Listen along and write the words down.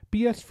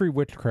BS Free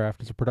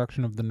Witchcraft is a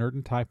production of the Nerd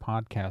and Tie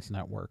Podcast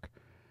Network.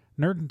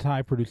 Nerd and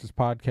Tie produces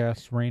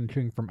podcasts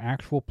ranging from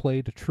actual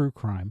play to true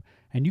crime,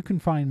 and you can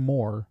find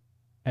more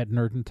at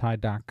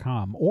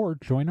nerdandtie.com or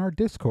join our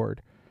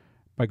Discord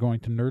by going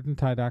to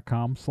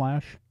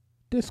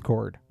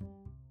nerdandtie.com/Discord.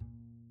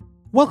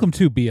 Welcome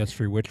to BS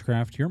Free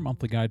Witchcraft, your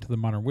monthly guide to the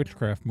modern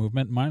witchcraft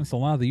movement, minus a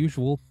lot of the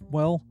usual,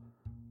 well,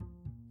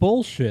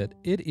 bullshit.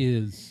 It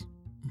is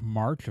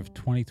March of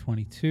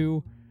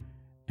 2022,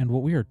 and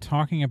what we are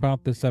talking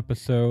about this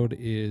episode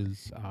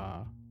is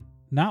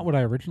not what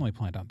I originally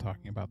planned on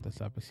talking about this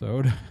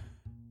episode.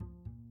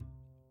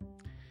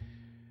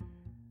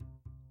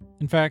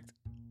 In fact,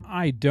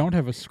 I don't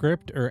have a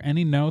script or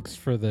any notes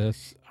for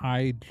this.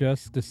 I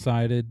just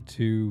decided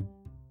to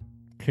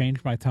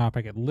change my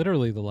topic at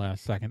literally the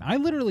last second. I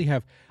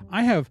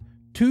have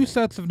two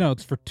sets of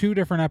notes for two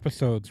different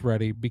episodes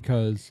ready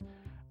because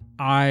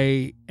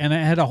I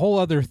had a whole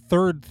other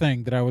third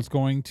thing that I was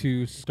going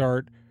to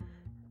start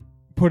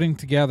putting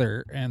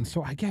together, and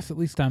so I guess at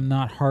least I'm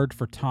not hard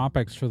for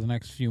topics for the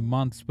next few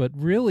months. But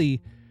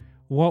really,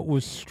 what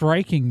was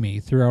striking me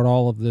throughout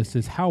all of this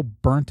is how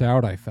burnt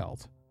out I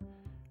felt.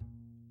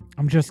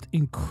 I'm just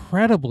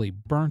incredibly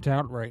burnt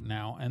out right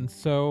now, and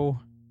so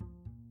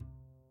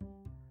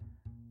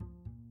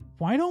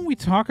why don't we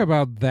talk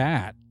about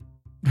that?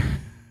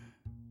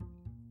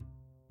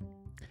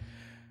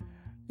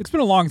 It's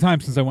been a long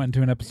time since I went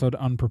into an episode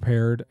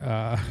unprepared.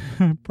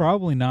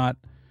 Probably not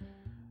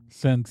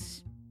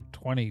since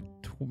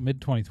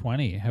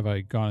mid-2020 have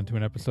I gone into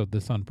an episode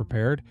this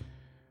unprepared.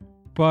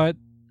 But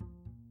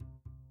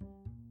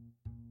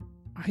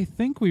I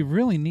think we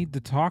really need to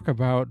talk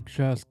about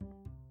just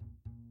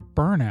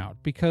burnout,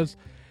 because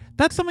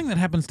that's something that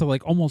happens to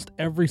like almost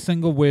every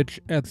single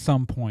witch at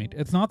some point.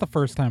 It's not the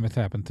first time it's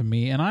happened to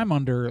me, and I'm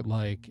under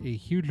like a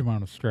huge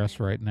amount of stress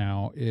right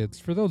now. It's,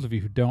 for those of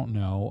you who don't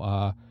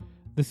know,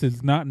 this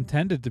is not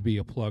intended to be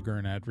a plug or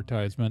an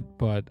advertisement,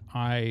 but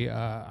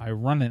I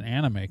run an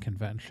anime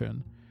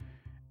convention,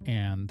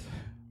 and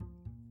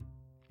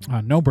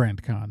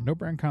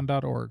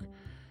nobrandcon.org,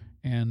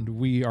 and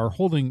we are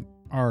holding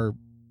our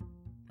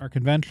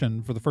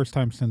convention for the first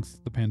time since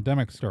the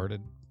pandemic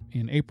started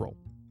in April.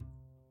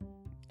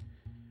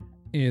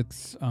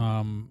 It's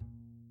and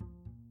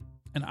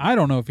I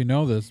don't know if you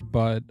know this,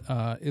 but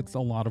it's a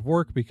lot of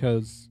work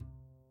because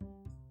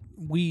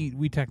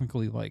we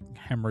technically like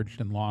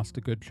hemorrhaged and lost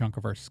a good chunk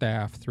of our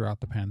staff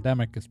throughout the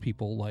pandemic as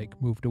people like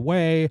moved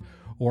away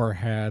or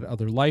had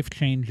other life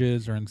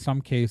changes, or in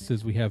some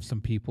cases we have some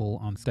people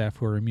on staff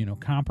who are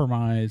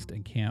immunocompromised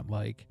and can't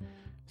like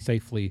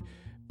safely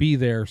be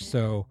there.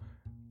 So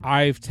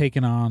I've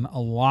taken on a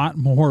lot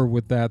more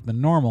with that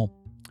than normal,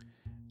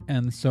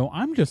 and so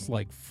I'm just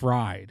like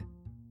fried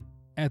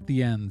at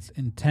the ends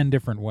in 10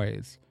 different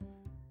ways,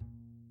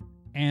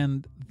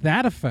 and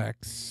that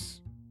affects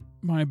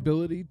my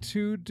ability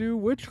to do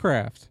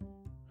witchcraft,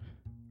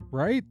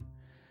 right?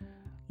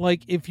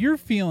 Like, if you're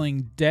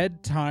feeling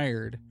dead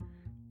tired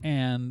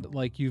and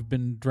like you've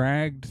been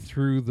dragged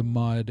through the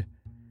mud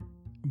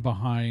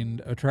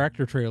behind a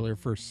tractor trailer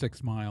for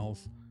 6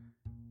 miles,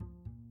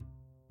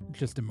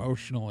 just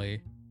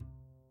emotionally,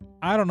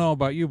 I don't know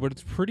about you, but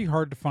it's pretty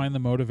hard to find the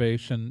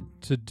motivation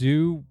to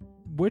do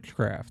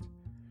witchcraft.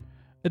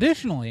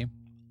 Additionally,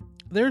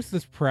 there's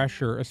this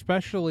pressure,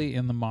 especially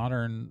in the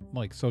modern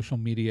like social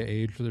media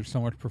age where there's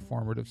so much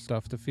performative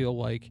stuff, to feel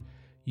like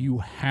you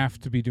have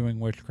to be doing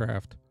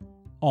witchcraft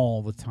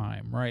all the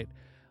time, right?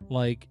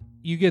 Like,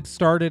 you get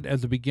started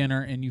as a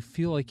beginner and you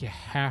feel like you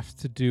have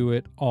to do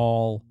it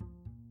all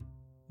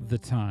the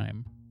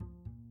time.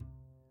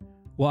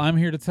 Well, I'm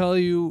here to tell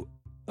you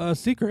a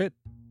secret.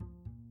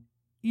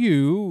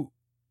 You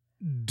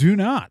do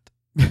not.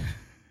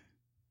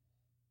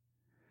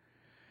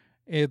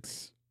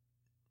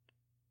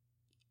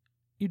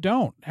 You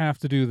don't have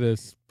to do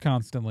this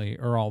constantly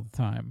or all the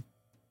time.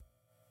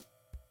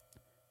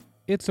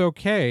 It's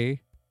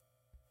okay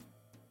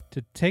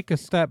to take a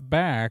step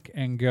back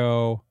and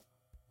go,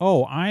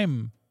 "Oh,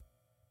 I'm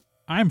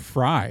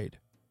fried.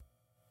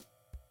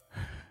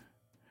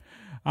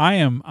 I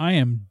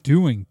am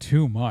doing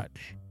too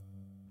much."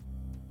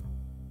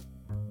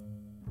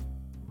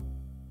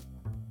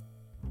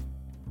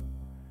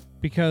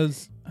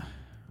 Because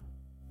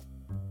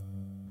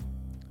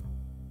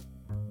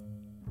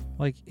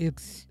like,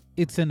 it's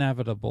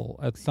inevitable.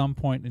 At some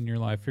point in your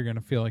life, you're going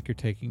to feel like you're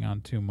taking on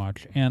too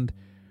much. And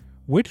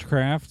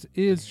witchcraft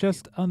is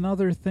just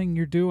another thing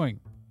you're doing.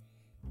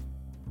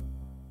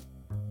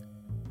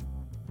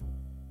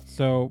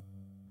 So,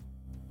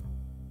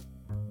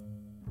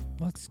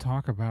 let's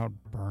talk about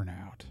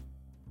burnout.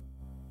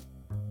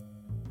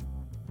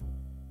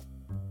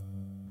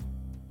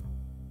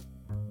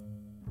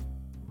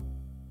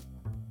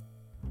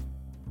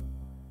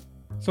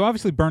 So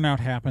obviously burnout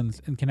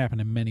happens and can happen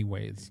in many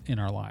ways in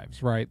our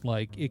lives, right?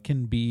 Like, it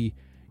can be,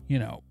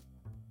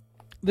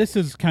 this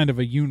is kind of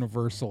a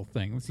universal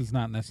thing. This is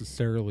not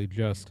necessarily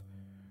just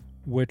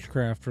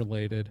witchcraft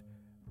related,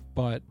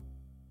 but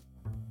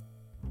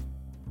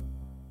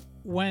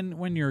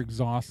when you're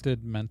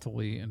exhausted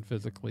mentally and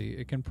physically,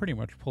 it can pretty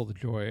much pull the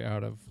joy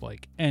out of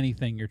like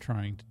anything you're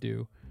trying to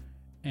do.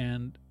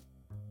 And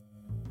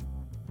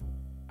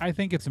I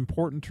think it's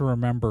important to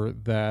remember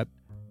that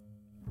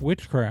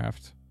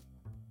witchcraft,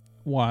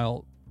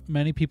 while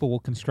many people will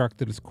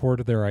construct it as core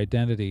to their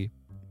identity,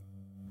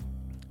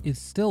 is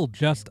still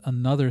just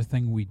another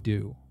thing we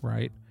do,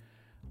 right?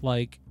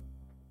 Like,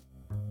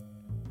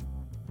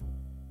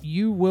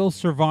 you will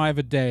survive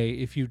a day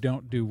if you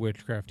don't do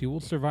witchcraft. You will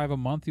survive a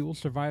month, you will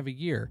survive a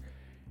year.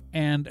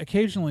 And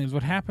occasionally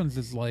what happens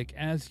is, like,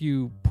 as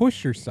you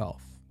push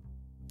yourself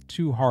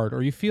too hard,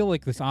 or you feel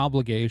like this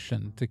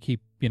obligation to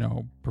keep,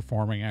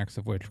 performing acts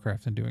of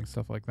witchcraft and doing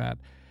stuff like that,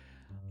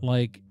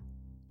 like,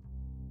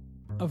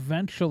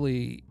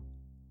 eventually,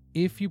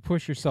 if you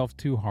push yourself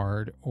too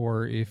hard,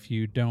 or if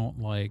you don't,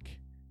 like,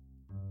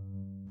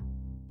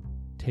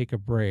 take a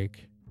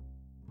break,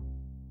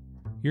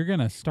 you're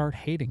gonna start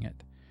hating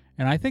it.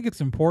 And I think it's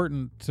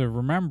important to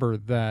remember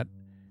that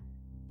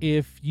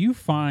if you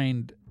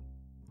find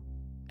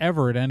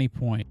ever at any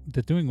point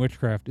that doing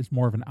witchcraft is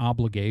more of an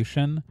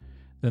obligation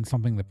than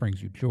something that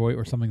brings you joy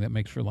or something that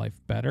makes your life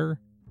better,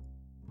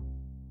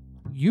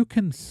 you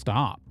can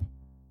stop.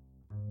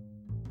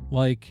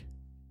 Like,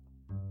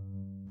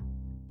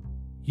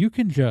 you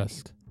can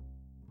just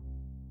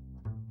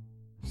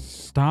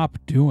stop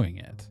doing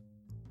it.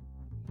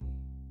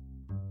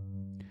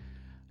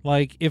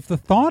 Like, if the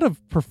thought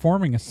of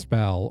performing a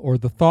spell, or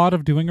the thought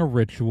of doing a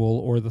ritual,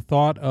 or the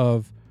thought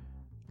of,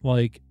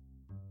 like,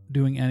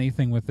 doing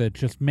anything with it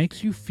just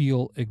makes you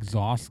feel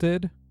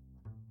exhausted,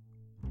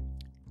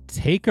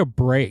 take a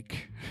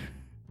break.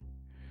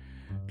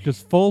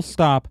 Just full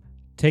stop,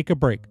 take a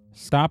break.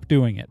 Stop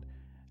doing it.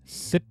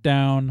 Sit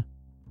down,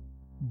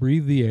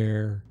 breathe the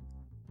air,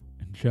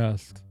 and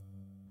just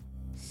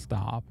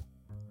stop.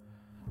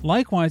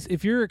 Likewise,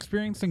 if you're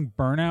experiencing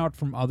burnout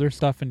from other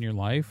stuff in your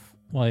life,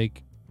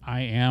 like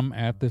I am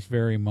at this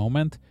very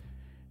moment,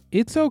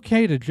 it's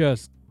okay to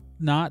just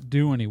not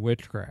do any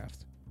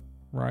witchcraft,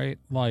 right?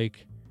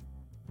 Like,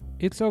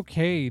 it's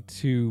okay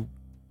to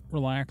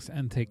relax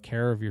and take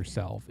care of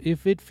yourself.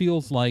 If it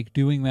feels like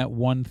doing that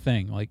one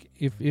thing, like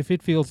if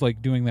it feels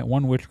like doing that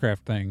one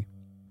witchcraft thing,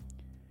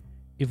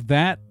 if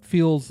that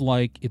feels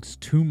like it's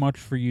too much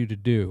for you to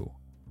do,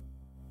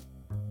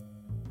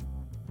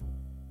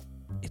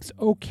 it's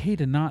okay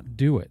to not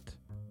do it.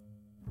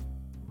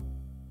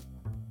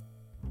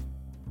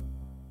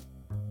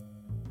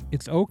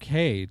 It's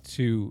okay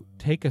to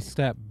take a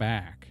step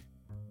back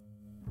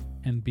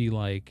and be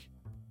like,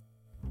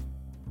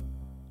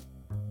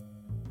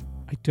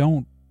 I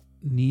don't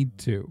need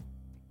to.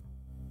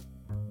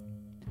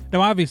 Now,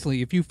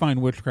 obviously, if you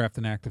find witchcraft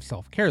an act of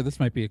self-care, this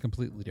might be a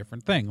completely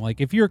different thing. Like,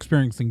 if you're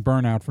experiencing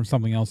burnout from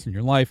something else in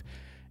your life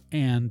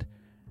and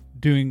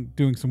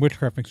doing some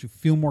witchcraft makes you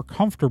feel more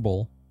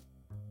comfortable,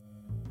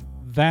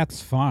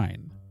 that's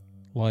fine.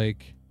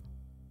 Like,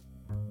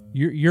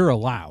 you're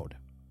allowed.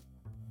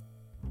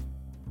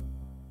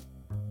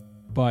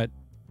 But,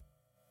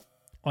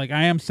 like,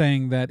 I am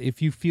saying that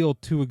if you feel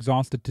too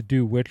exhausted to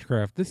do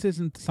witchcraft, this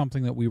isn't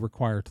something that we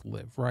require to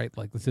live, right?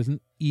 Like, this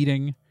isn't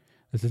eating,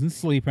 this isn't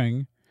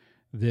sleeping,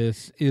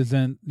 this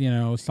isn't,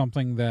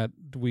 something that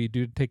we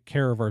do to take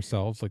care of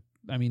ourselves. Like,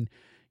 I mean,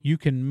 you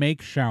can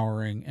make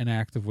showering an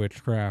act of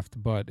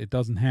witchcraft, but it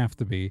doesn't have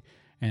to be.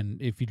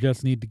 And if you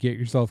just need to get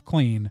yourself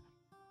clean,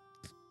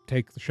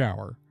 take the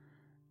shower.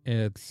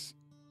 It's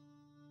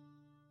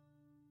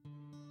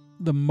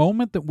the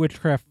moment that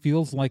witchcraft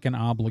feels like an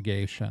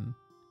obligation,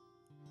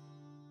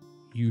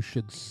 you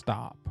should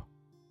stop.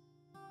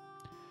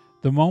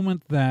 The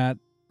moment that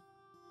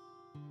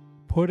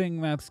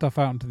putting that stuff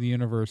out into the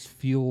universe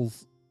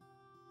feels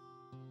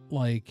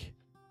like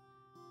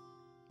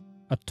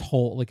a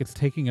toll, like it's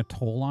taking a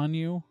toll on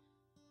you,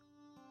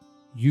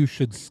 you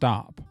should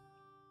stop.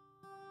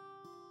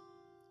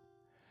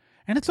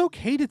 And it's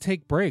okay to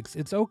take breaks.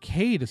 It's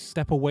okay to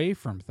step away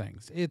from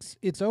things.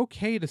 It's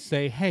okay to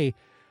say, hey,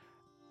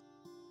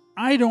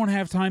 I don't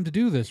have time to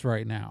do this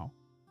right now,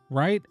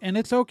 right? And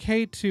it's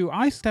okay to,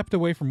 I stepped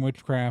away from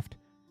witchcraft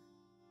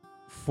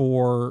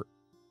for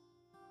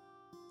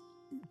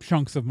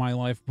chunks of my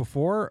life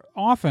before,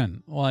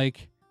 often.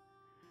 Like,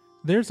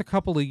 there's a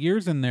couple of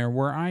years in there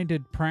where I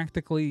did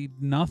practically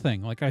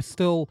nothing. Like,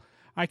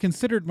 I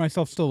considered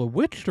myself still a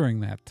witch during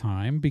that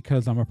time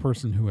because I'm a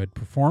person who had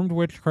performed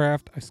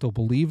witchcraft. I still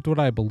believed what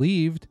I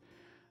believed,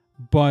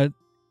 but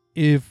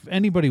if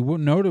anybody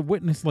would know to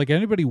witness, like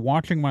anybody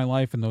watching my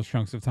life in those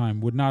chunks of time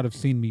would not have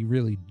seen me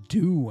really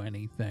do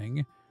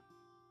anything.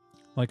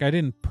 Like, I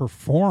didn't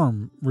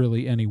perform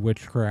really any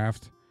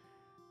witchcraft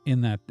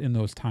in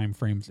those time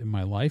frames in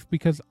my life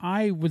because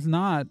I was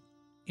not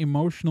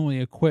emotionally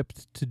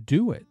equipped to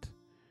do it.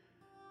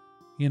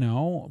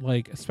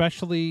 Like,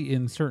 especially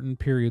in certain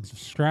periods of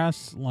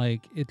stress,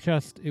 like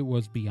it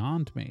was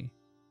beyond me.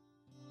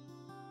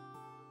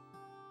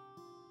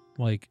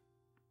 Like,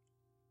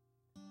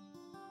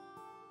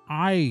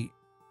 I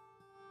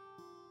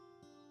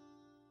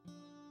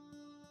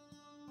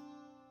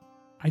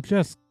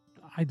just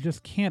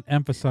can't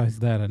emphasize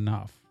that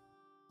enough.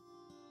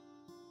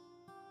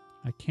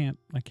 I can't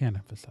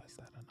emphasize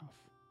that enough.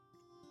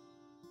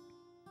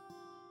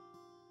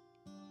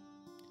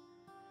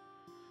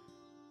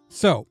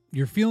 So,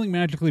 you're feeling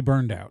magically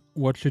burned out.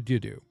 What should you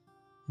do?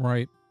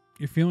 Right?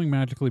 You're feeling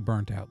magically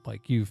burnt out.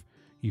 Like you've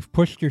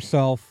pushed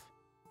yourself.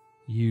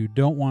 You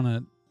don't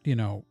want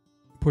to,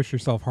 push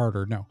yourself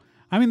harder. No.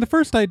 I mean, the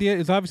first idea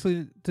is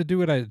obviously to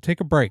do it.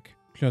 Take a break.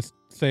 Just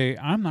say,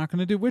 I'm not going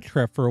to do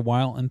witchcraft for a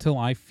while until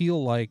I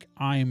feel like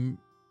I'm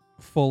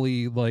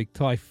fully,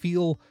 till I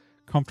feel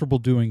comfortable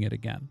doing it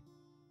again.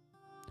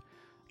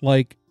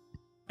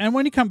 And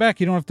when you come back,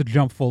 you don't have to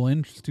jump full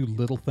in. Just do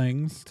little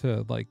things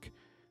to,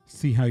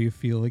 see how you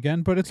feel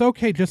again. But it's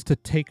okay just to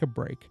take a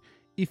break.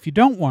 If you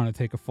don't want to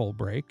take a full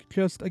break,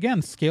 just,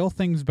 again, scale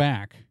things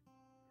back.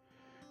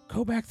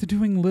 Go back to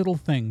doing little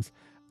things.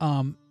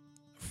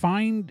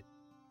 Find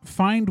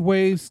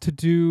ways to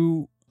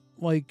do,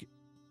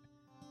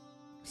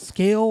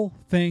 scale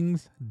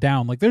things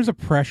down. There's a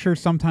pressure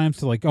sometimes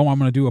to, I'm going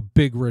to do a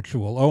big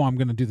ritual. Oh, I'm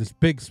going to do this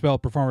big spell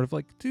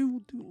performative.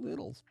 Do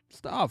little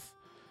stuff.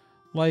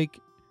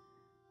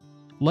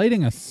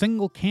 Lighting a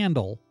single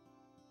candle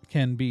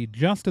can be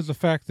just as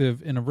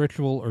effective in a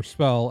ritual or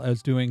spell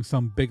as doing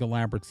some big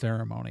elaborate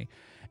ceremony.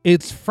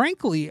 It's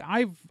frankly,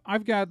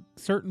 I've got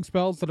certain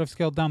spells that I've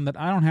scaled down that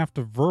I don't have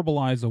to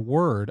verbalize a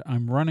word.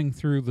 I'm running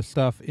through the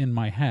stuff in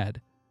my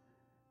head.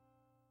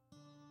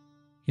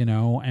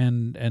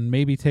 And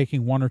maybe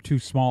taking one or two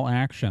small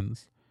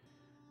actions.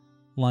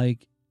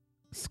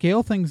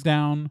 Scale things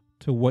down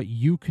to what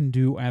you can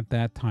do at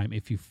that time.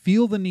 If you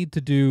feel the need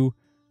to do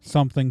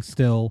something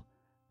still,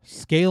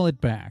 scale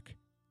it back.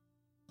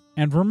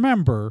 And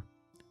remember,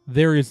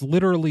 there is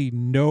literally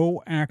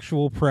no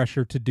actual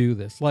pressure to do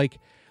this.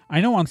 I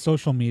know on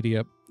social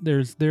media, there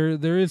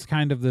is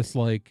kind of this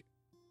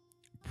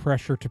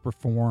pressure to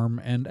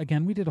perform. And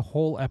again, we did a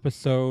whole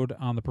episode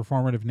on the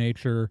performative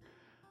nature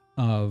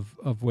of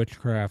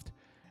witchcraft.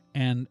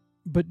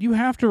 But you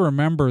have to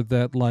remember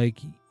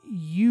that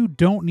you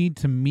don't need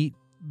to meet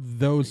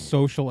those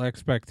social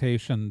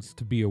expectations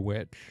to be a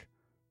witch.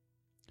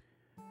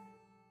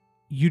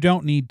 You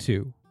don't need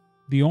to.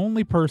 The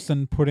only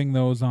person putting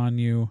those on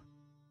you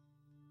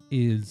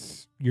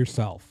is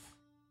yourself.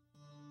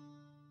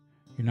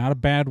 You're not a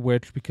bad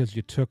witch because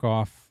you took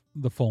off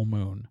the full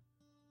moon.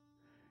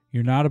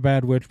 You're not a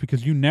bad witch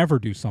because you never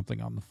do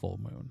something on the full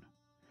moon.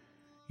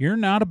 You're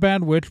not a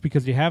bad witch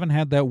because you haven't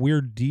had that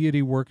weird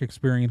deity work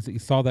experience that you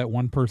saw that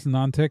one person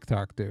on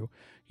TikTok do.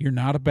 You're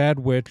not a bad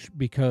witch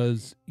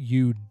because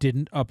you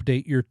didn't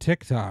update your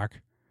TikTok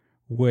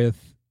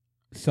with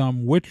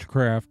some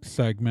witchcraft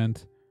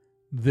segment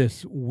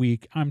this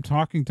week. I'm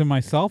talking to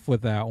myself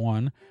with that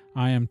one.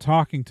 I am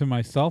talking to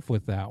myself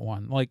with that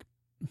one.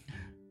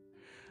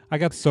 I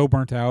got so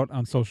burnt out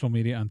on social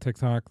media on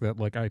TikTok that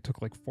I took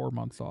 4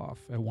 months off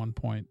at one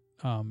point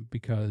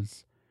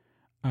because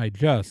I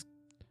just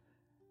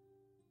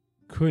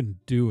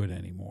couldn't do it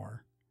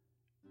anymore.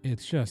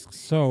 It's just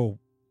so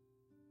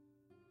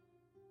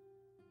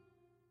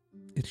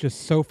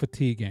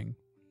fatiguing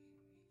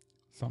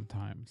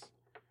sometimes.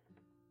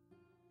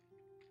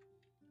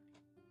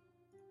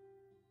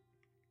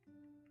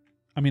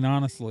 I mean,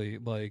 honestly,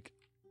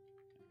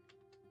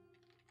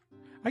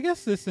 I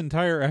guess this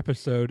entire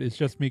episode is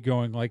just me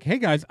going hey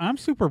guys, I'm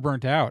super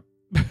burnt out.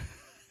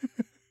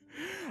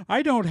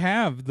 I don't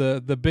have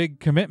the big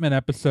commitment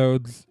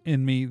episodes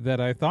in me that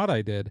I thought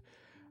I did.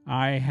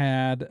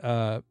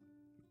 I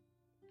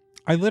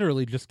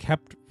literally just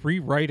kept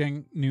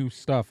rewriting new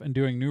stuff and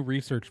doing new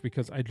research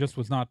because I just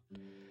was not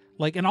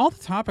and all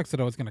the topics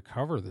that I was going to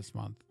cover this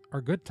month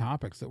are good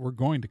topics that we're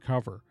going to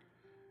cover.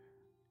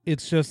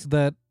 It's just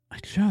that I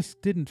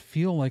just didn't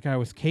feel like I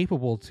was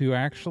capable to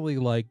actually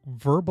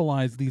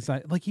verbalize these.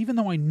 Even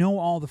though I know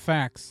all the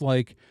facts,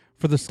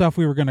 for the stuff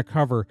we were going to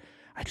cover,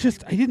 I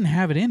didn't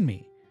have it in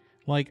me.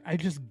 I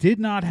just did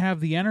not have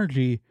the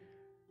energy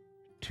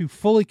to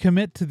fully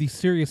commit to these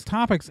serious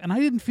topics. And I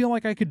didn't feel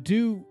like I could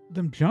do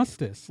them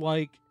justice.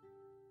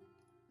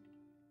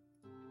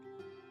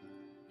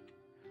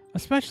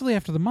 Especially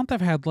after the month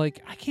I've had,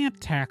 I can't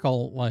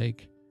tackle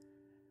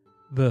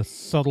the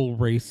subtle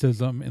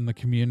racism in the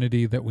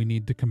community that we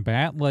need to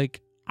combat.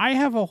 I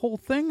have a whole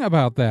thing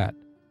about that.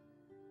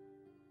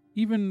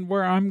 Even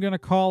where I'm going to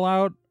call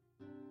out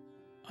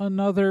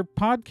another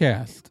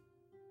podcast.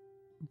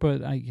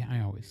 But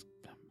I always,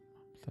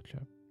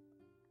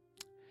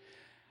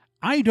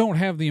 I don't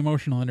have the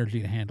emotional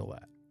energy to handle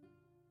that.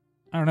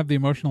 I don't have the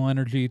emotional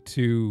energy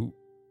to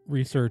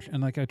research.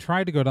 And I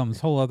tried to go down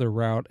this whole other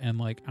route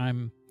and I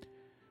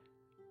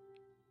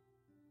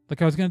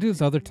was going to do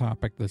this other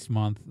topic this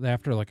month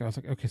after, I was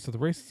okay, so the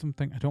racism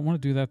thing, I don't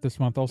want to do that this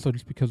month. Also,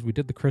 just because we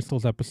did the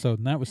crystals episode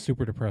and that was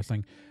super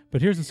depressing.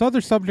 But here's this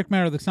other subject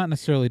matter that's not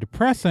necessarily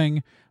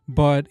depressing,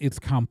 but it's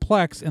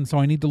complex. And so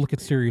I need to look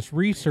at serious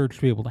research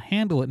to be able to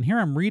handle it. And here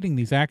I'm reading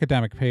these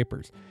academic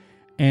papers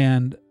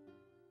and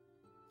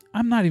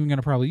I'm not even going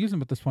to probably use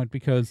them at this point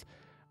because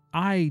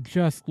I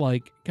just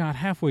got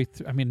halfway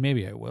through. I mean,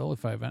 maybe I will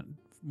if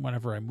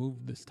whenever I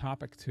move this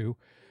topic to,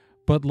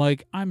 but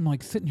I'm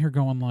sitting here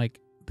going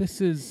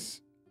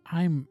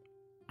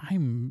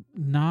I'm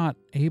not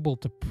able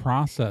to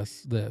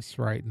process this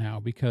right now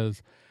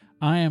because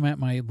I am at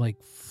my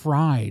like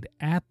fried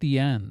at the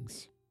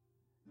ends.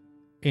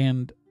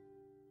 And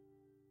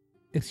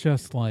it's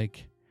just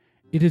like,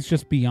 it is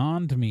just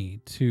beyond me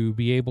to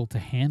be able to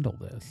handle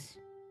this.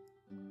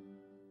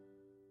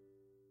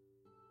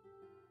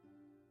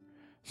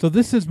 So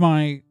this is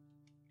my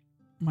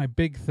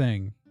big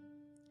thing,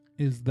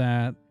 is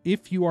that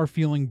if you are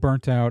feeling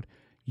burnt out,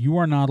 you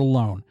are not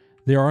alone.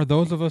 There are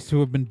those of us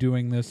who have been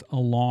doing this a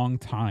long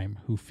time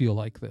who feel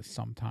like this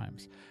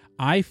sometimes.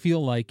 I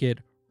feel like it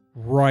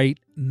right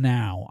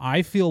now.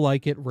 I feel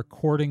like it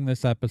recording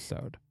this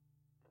episode.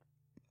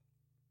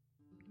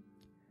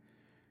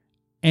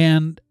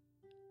 And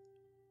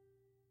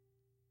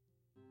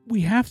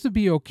we have to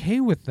be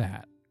okay with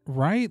that,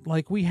 right?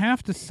 Like, we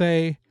have to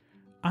say,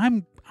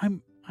 I'm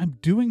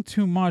doing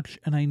too much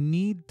and I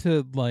need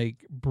to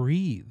like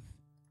breathe.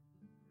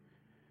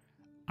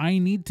 I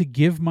need to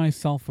give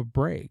myself a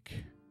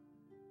break.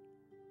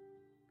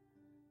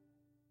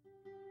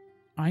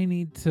 I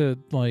need to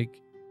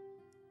like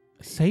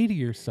say to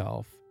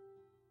yourself,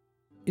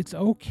 it's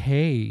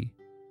okay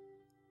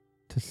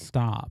to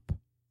stop.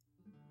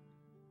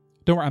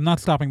 Don't worry, I'm not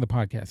stopping the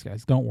podcast,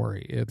 guys. Don't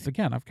worry. It's,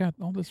 again, I've got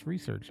all this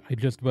research.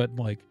 But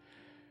like,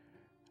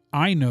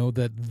 I know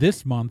that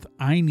this month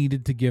I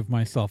needed to give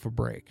myself a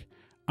break.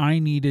 I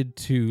needed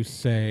to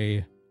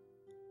say,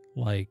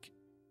 like,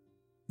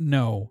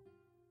 no,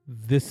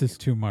 this is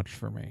too much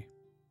for me.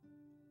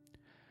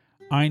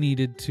 I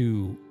needed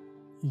to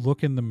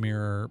look in the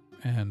mirror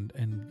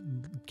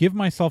and give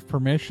myself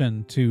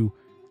permission to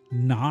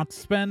not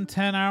spend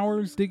 10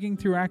 hours digging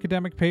through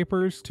academic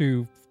papers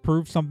to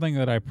prove something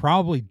that I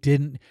probably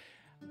didn't.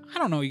 I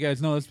don't know, you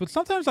guys know this, but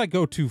sometimes I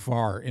go too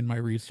far in my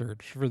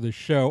research for this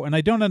show, and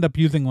I don't end up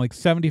using like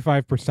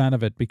 75%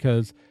 of it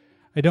because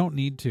I don't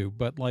need to.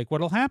 But like,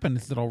 what'll happen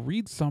is that I'll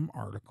read some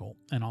article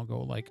and I'll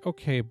go like,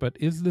 okay, but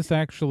is this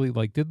actually,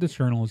 like, did this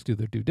journalist do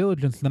their due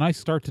diligence? And then I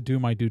start to do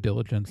my due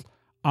diligence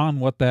on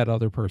what that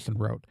other person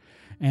wrote.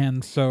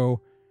 And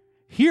so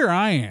here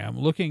I am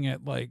looking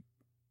at like,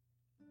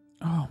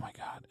 oh my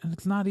God. And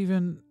it's not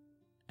even,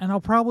 and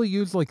I'll probably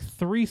use like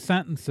 3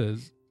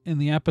 sentences in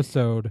the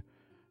episode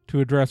to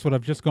address what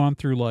I've just gone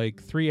through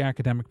like 3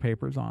 academic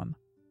papers on.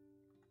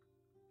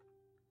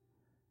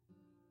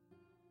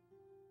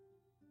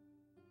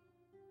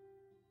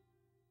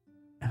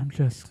 And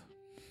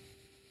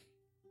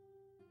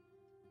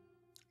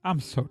I'm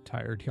so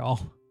tired, y'all.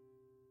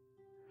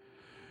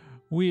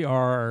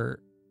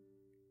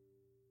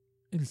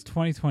 It's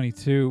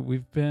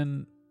 2022.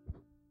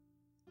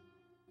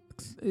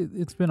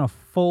 It's been a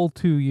full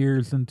 2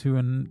 years into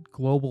a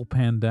global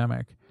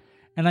pandemic.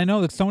 And I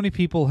know that so many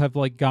people have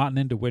like gotten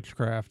into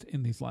witchcraft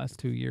in these last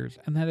 2 years.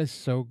 And that is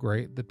so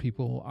great that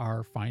people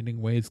are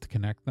finding ways to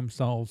connect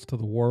themselves to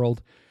the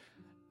world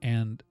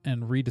and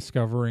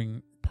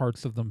rediscovering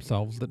parts of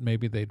themselves that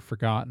maybe they'd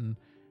forgotten.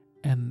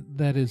 And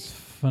that is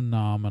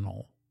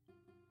phenomenal.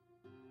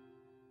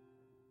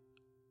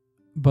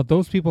 But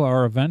those people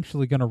are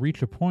eventually going to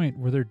reach a point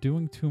where they're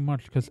doing too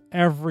much, because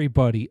every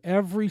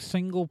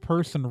single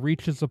person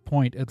reaches a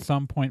point at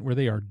some point where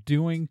they are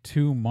doing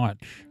too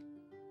much.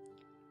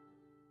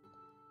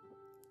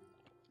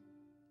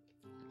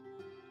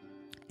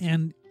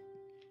 And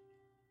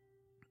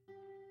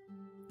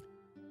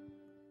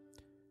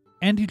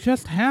you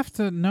just have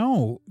to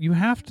know, you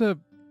have to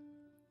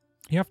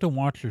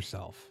watch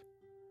yourself.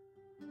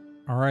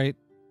 All right?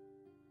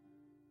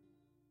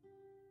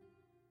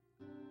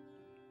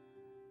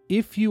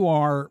 If you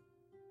are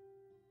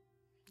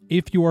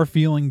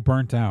feeling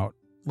burnt out,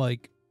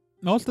 like,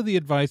 most of the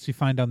advice you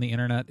find on the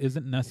internet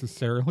isn't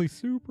necessarily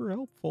super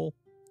helpful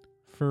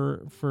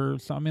for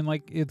some. I mean,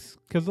 like, it's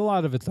because a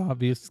lot of it's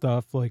obvious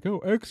stuff, like, oh,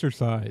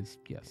 exercise.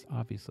 Yes,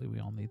 obviously we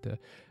all need to,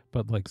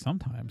 but like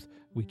sometimes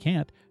we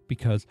can't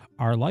because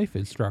our life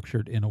is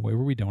structured in a way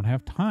where we don't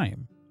have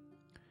time.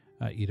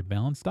 Eat a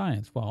balanced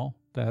diet. Well,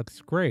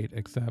 that's great,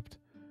 except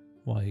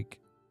like,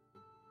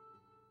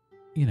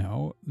 you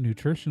know,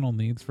 nutritional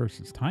needs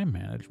versus time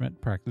management,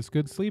 practice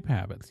good sleep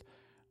habits.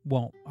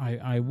 Well,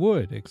 I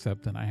would,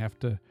 except then I have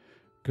to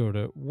go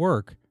to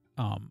work.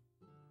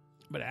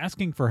 But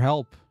asking for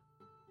help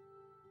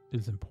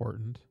is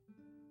important.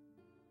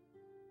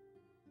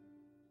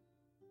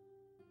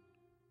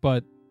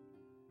 But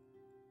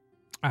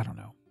I don't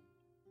know.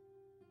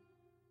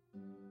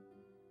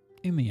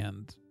 In the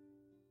end,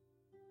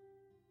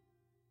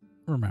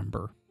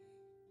 remember,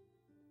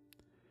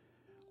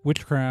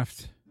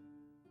 witchcraft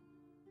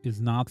is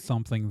not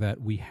something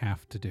that we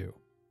have to do.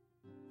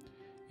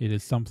 It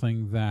is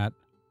something that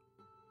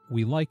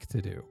we like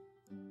to do.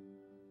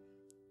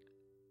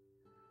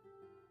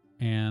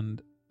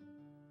 And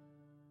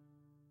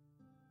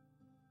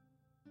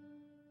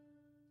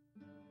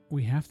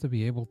we have to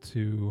be able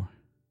to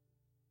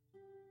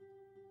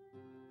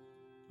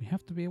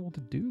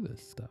do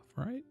this stuff,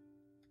 right?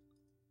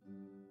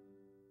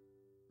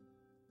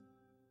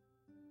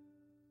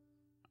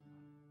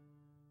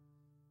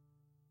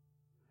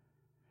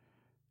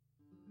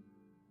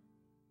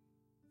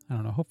 I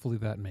don't know. know. Hopefully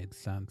that made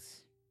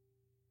sense.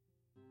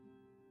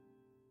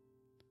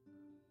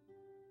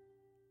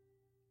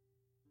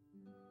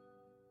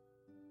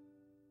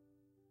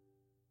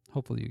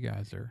 Hopefully you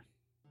guys are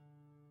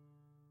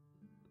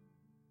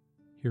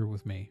here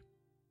with me.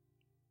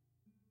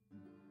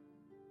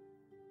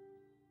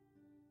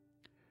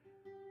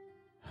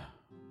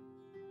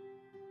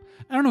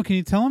 I don't know. Can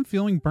you tell I'm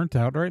feeling burnt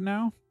out right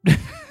now?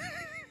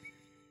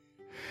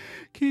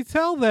 Can you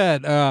tell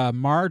that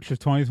March of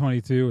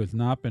 2022 has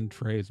not been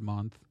Trey's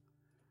month?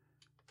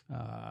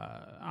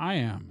 I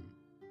am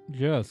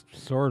just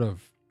sort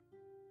of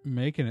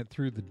making it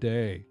through the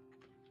day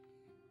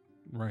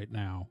right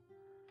now.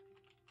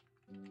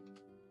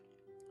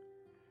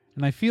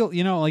 And I feel,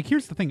 like,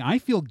 here's the thing. I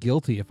feel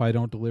guilty if I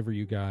don't deliver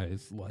you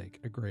guys, like,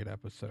 a great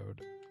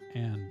episode.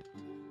 And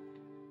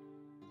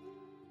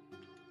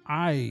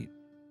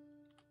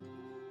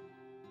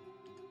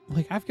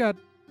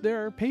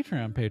there are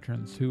Patreon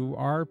patrons who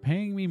are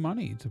paying me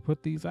money to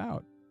put these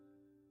out.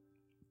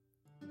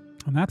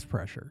 And that's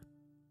pressure.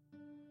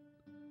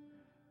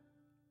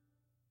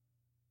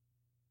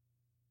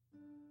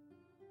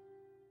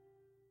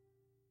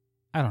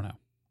 I don't know.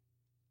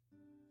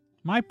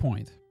 My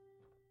point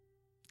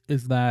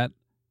is that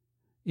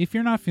if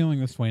you're not feeling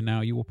this way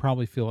now, you will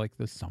probably feel like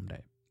this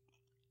someday.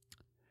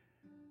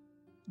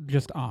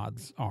 Just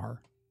odds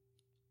are,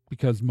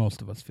 because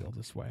most of us feel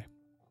this way,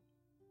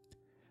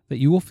 that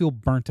you will feel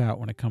burnt out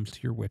when it comes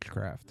to your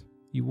witchcraft.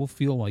 You will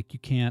feel like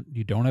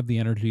you don't have the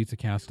energy to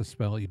cast a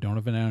spell. You don't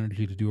have an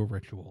energy to do a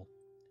ritual.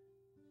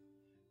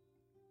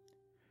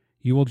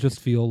 You will just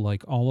feel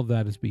like all of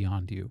that is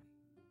beyond you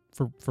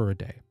for a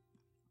day,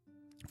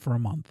 for a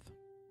month,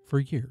 for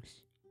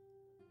years.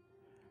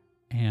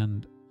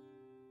 And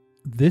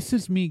this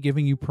is me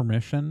giving you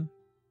permission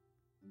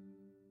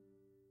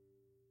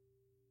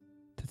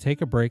to take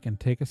a break and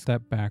take a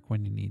step back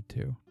when you need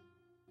to.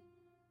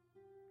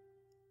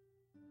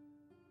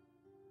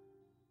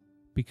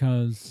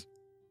 Because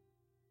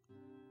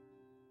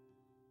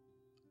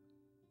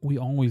we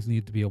always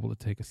need to be able to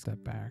take a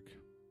step back.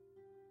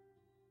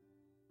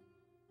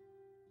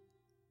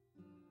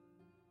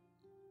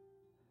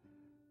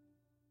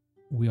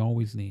 We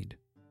always need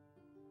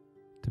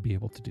to be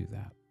able to do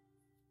that.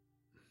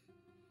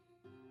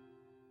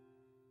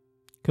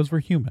 Because we're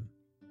human.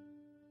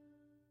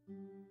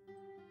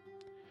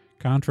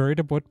 Contrary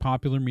to what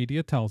popular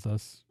media tells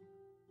us,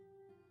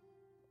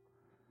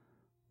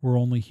 we're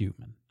only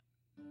human.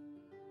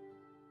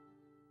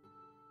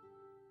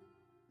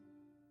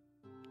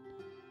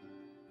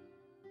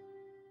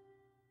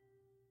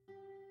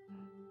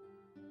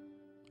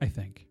 I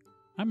think.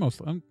 I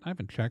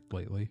haven't checked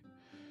lately,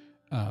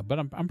 but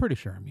I'm pretty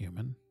sure I'm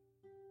human.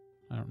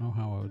 I don't know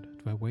how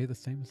do I weigh the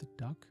same as a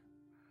duck?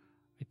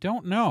 I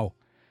don't know.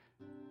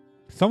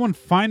 Someone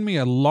find me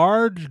a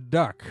large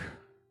duck.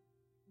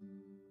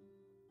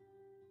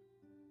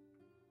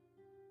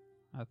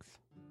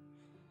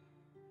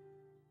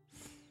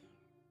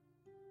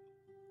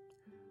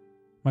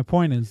 My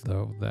point is,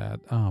 though, that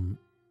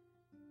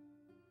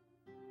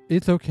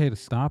it's okay to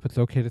stop, it's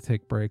okay to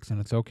take breaks, and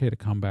it's okay to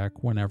come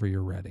back whenever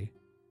you're ready.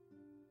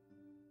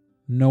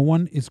 No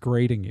one is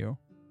grading you.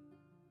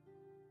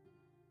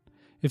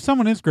 If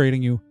someone is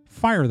grading you,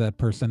 fire that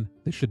person.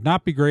 They should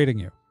not be grading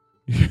you.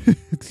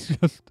 It's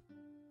just,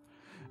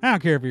 I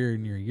don't care if you're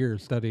in your year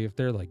of study, if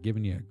they're like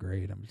giving you a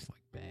grade, I'm just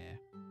like,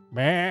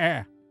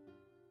 bah.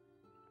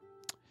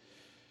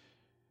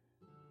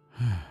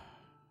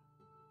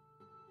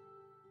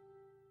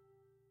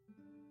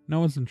 No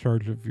one's in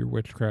charge of your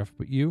witchcraft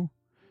but you.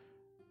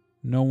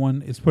 No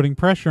one is putting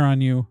pressure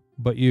on you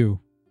but you.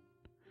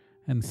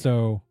 And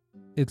so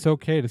it's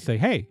okay to say,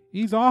 hey,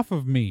 ease off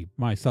of me,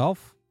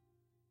 myself.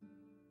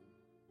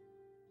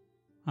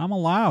 I'm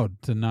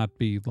allowed to not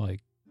be,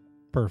 like,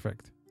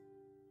 perfect.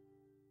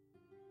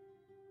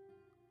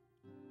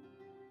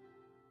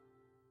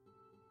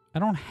 I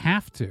don't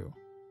have to.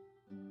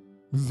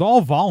 This is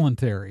all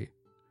voluntary.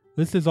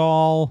 This is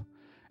all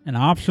an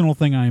optional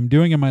thing I am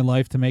doing in my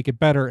life to make it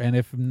better. And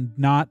if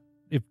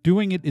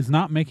doing it is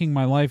not making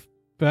my life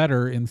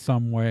better in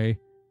some way,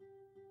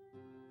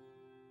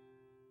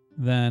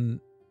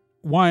 then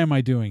why am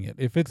I doing it?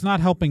 If it's not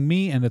helping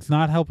me and it's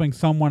not helping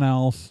someone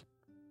else,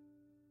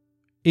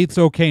 it's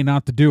okay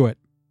not to do it.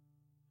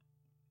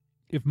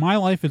 If my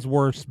life is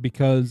worse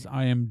because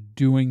I am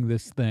doing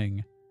this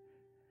thing,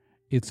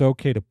 it's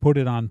okay to put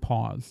it on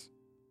pause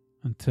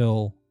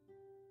until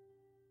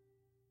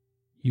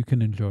you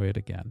can enjoy it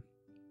again.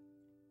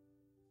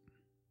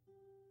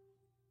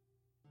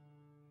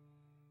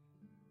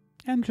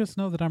 And just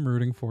know that I'm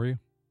rooting for you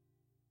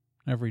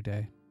every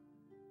day.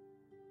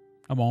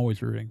 I'm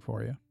always rooting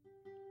for you.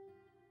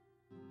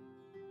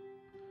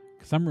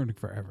 Because I'm rooting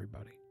for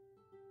everybody.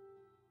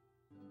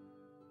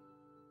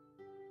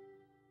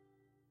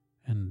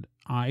 And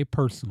I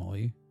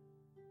personally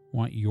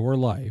want your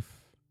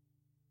life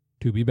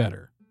to be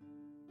better.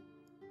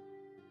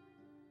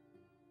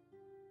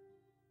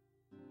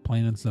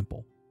 Plain and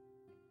simple.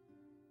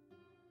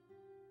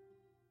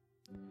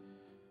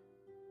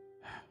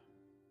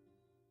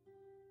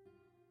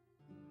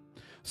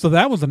 So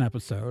that was an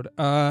episode.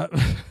 Oh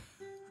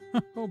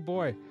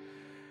boy.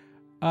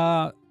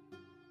 I'd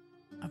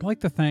like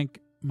to thank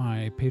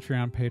my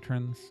Patreon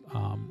patrons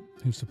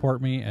who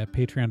support me at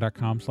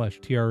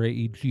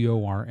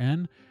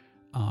patreon.com/TRAEGORN.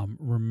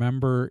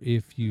 Remember,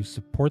 if you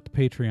support the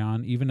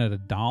Patreon, even at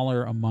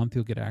 $1 a month,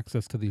 you'll get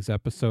access to these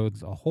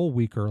episodes a whole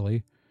week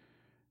early.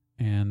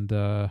 And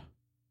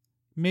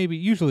maybe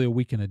usually a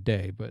week and a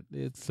day, but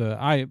it's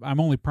I'm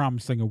only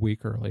promising a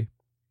week early.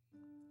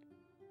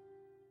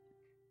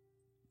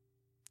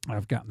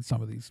 I've gotten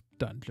some of these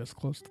done just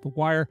close to the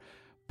wire.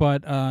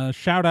 But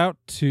shout out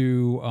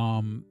to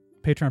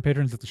Patreon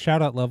patrons at the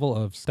shout out level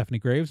of Stephanie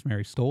Graves,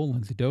 Mary Stoll,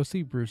 Lindsay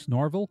Dosey, Bruce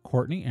Norville,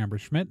 Courtney, Amber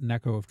Schmidt,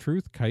 Neko of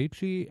Truth,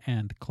 Kaiichi,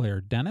 and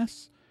Claire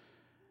Dennis.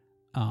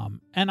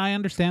 And I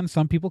understand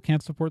some people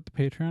can't support the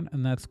Patreon,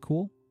 and that's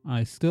cool.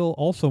 I still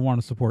also want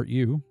to support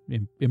you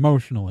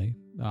emotionally.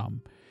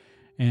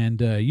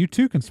 And you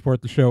too can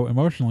support the show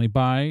emotionally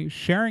by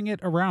sharing it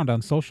around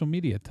on social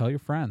media. Tell your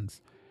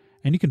friends.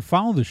 And you can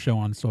follow the show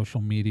on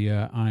social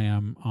media. I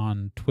am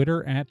on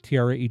Twitter at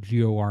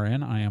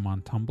TRAEGORN. I am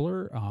on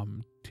Tumblr,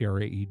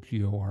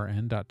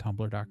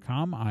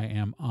 TRAEGORN.tumblr.com. I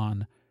am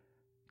on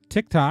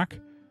TikTok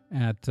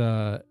at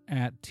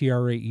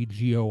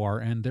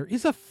TRAEGORN. There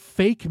is a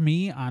fake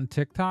me on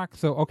TikTok.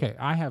 So, okay,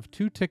 I have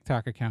 2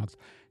 TikTok accounts.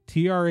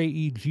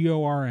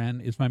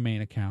 TRAEGORN is my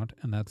main account,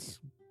 and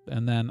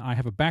then I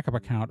have a backup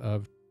account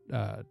of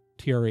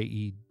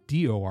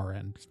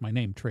TRAEDORN. It's my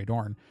name, Trey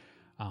Dorn.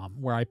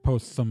 Where I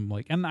post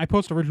and I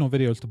post original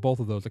videos to both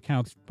of those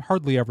accounts,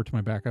 hardly ever to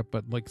my backup,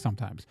 but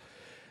sometimes.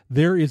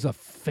 There is a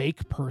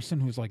fake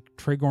person who's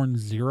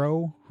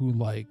Tragorn0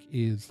 who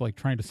is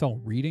trying to sell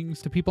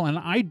readings to people, and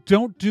I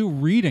don't do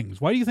readings.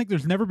 Why do you think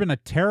there's never been a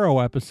tarot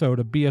episode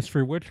of BS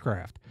Free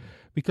Witchcraft?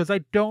 Because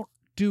I don't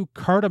do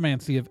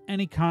cartomancy of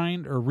any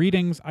kind or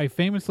readings. I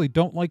famously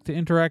don't like to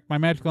interact my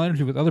magical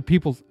energy with other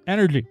people's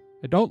energy.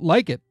 I don't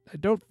like it. I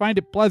don't find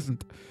it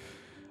pleasant.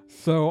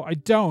 So I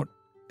don't.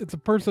 It's a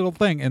personal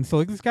thing. And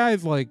so this guy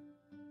is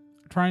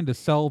trying to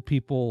sell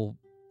people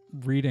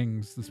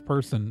readings, this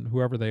person,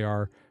 whoever they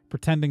are,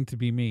 pretending to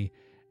be me.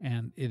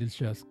 And it is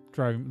just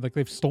driving,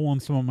 they've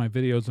stolen some of my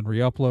videos and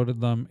re-uploaded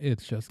them.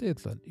 It's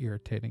an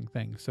irritating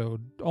thing.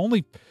 So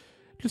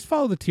just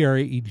follow the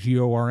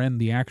TRAEGORN,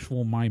 the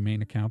actual my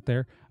main account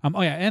there.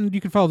 And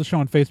you can follow the show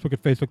on Facebook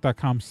at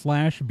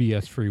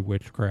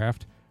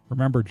facebook.com/BSFreeWitchcraft.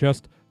 Remember,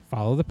 just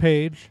follow the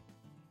page.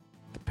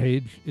 The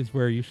page is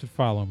where you should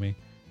follow me.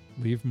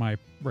 Leave my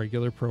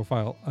regular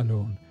profile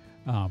alone.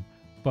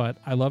 But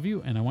I love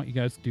you, and I want you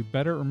guys to do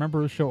better.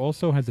 Remember, the show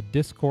also has a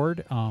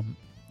Discord,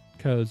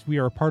 because we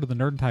are a part of the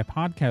Nerd and Tie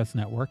Podcast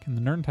Network, and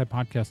the Nerd and Tie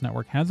Podcast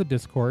Network has a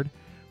Discord,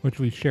 which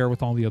we share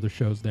with all the other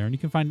shows there. And you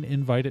can find an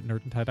invite at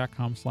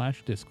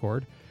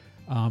nerdandtie.com/Discord.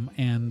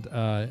 And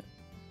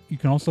you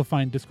can also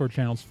find Discord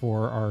channels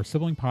for our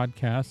sibling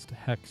podcast,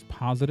 Hex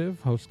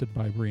Positive, hosted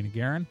by Brina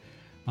Guerin.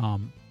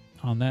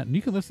 On that, and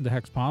you can listen to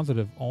Hex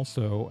Positive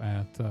also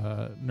at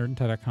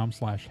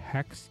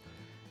nerdandtie.com/Hex.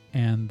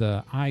 And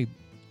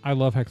I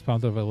love Hex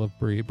Positive. I love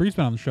Bree. Bree's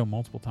been on the show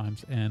multiple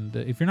times, and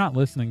if you're not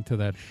listening to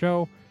that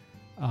show,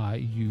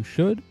 you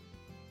should.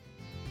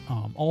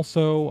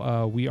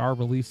 Also, we are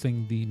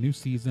releasing the new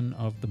season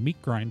of The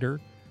Meat Grinder,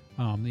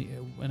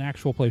 an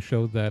actual play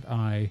show that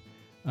I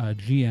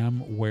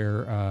GM,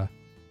 where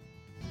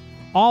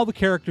all the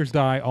characters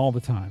die all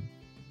the time.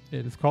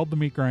 It is called The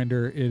Meat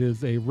Grinder. It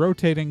is a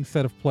rotating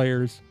set of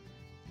players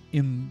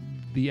in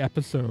the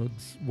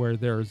episodes where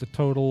there is a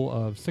total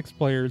of 6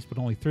 players, but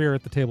only 3 are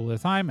at the table at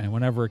a time. And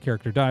whenever a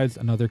character dies,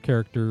 another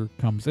character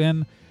comes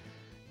in.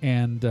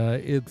 And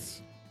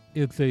it's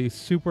a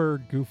super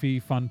goofy,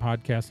 fun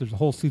podcast. There's a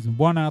whole season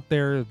 1 out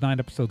there, 9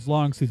 episodes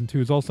long. Season 2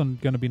 is also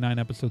going to be 9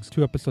 episodes.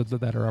 2 episodes of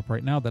that are up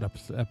right now. That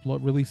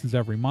releases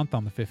every month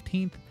on the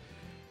 15th.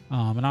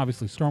 And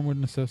obviously, Stormwood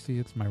and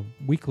Associates, my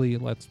weekly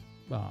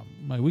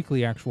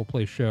actual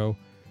play show.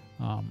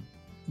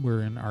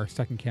 We're in our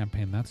second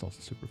campaign. That's also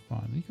super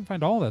fun. You can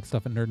find all that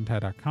stuff at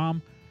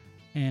nerdandtie.com.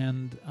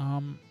 And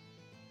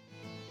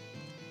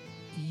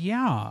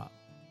yeah,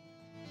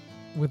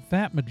 with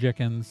that,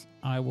 Magicians,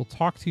 I will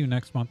talk to you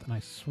next month, and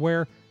I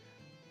swear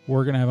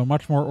we're going to have a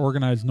much more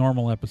organized,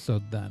 normal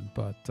episode then.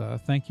 But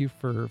thank you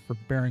for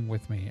bearing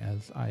with me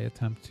as I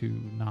attempt to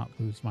not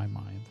lose my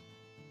mind.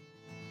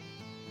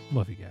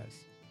 Love you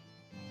guys.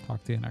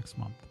 Talk to you next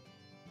month.